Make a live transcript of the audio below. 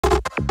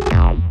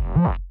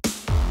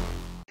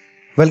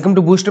Welcome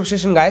to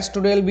BoostUpStation guys.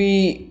 Today I'll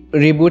be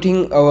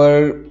rebooting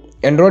our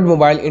Android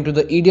mobile into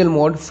the EDL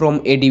mode from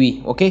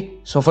ADB. Okay,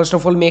 so first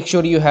of all, make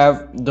sure you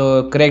have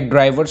the correct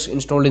drivers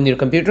installed in your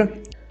computer.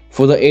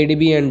 For the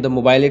ADB and the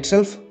mobile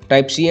itself,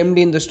 type CMD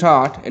in the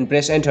start and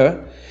press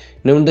enter.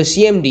 Now in the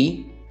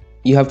CMD,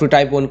 you have to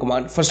type one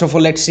command. First of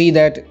all, let's see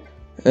that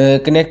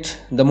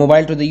connect the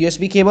mobile to the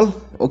USB cable.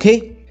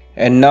 Okay,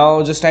 and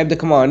now just type the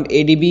command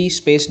ADB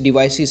space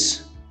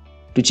devices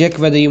to check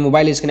whether your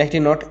mobile is connected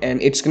or not,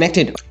 and it's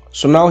connected.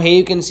 So now here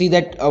you can see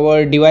that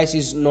our device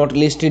is not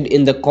listed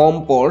in the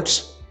COM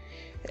ports,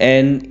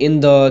 and in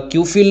the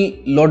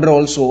QFill loader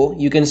also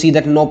you can see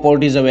that no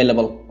port is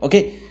available.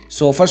 Okay,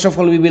 so first of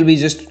all we will be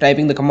just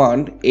typing the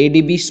command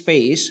ADB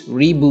space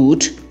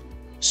reboot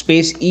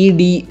space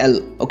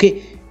EDL.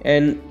 Okay,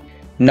 and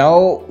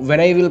now when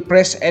I will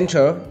press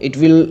enter, it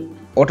will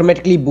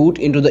automatically boot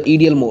into the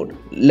EDL mode.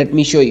 Let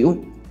me show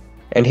you,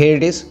 and here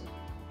it is.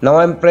 Now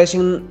I'm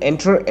pressing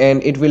enter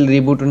and it will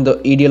reboot in the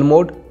EDL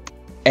mode,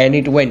 and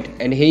it went.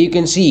 And here you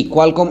can see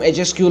Qualcomm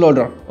HSQ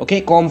loader,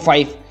 okay,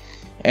 COM5,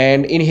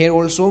 and in here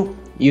also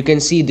you can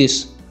see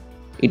this.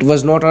 It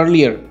was not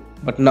earlier,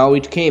 but now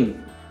it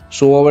came.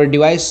 So our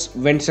device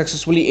went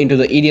successfully into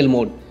the EDL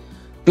mode.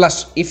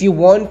 Plus, if you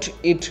want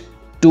it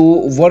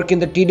to work in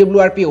the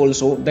TWRP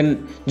also,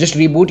 then just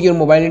reboot your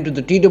mobile into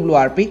the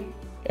TWRP,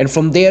 and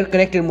from there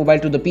connect your mobile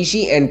to the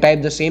PC and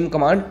type the same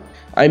command,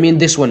 I mean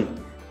this one,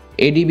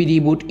 ADB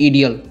reboot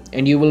EDL,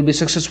 and you will be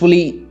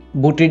successfully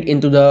booted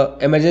into the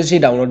emergency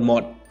download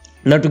mode.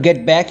 Now to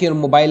get back your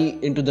mobile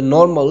into the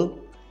normal,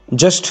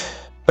 just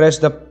press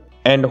the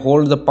and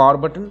hold the power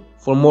button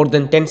for more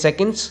than 10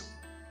 seconds,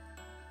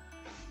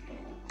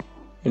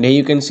 and here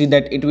you can see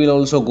that it will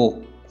also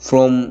go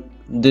from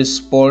this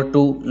port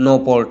to no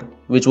port,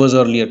 which was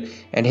earlier,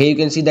 and here you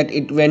can see that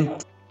it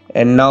went,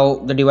 and now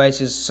the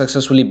device is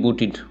successfully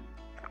booted.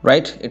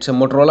 Right, it's a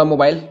Motorola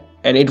mobile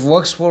and it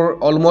works for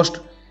almost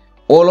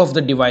all of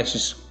the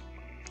devices.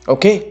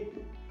 Okay,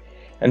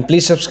 and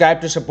please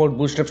subscribe to support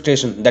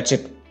BoostUpStation. That's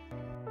it.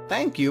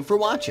 Thank you for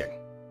watching.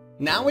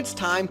 Now it's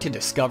time to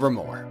discover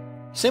more.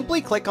 Simply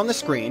click on the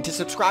screen to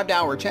subscribe to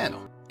our channel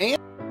and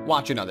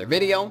watch another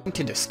video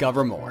to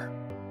discover more.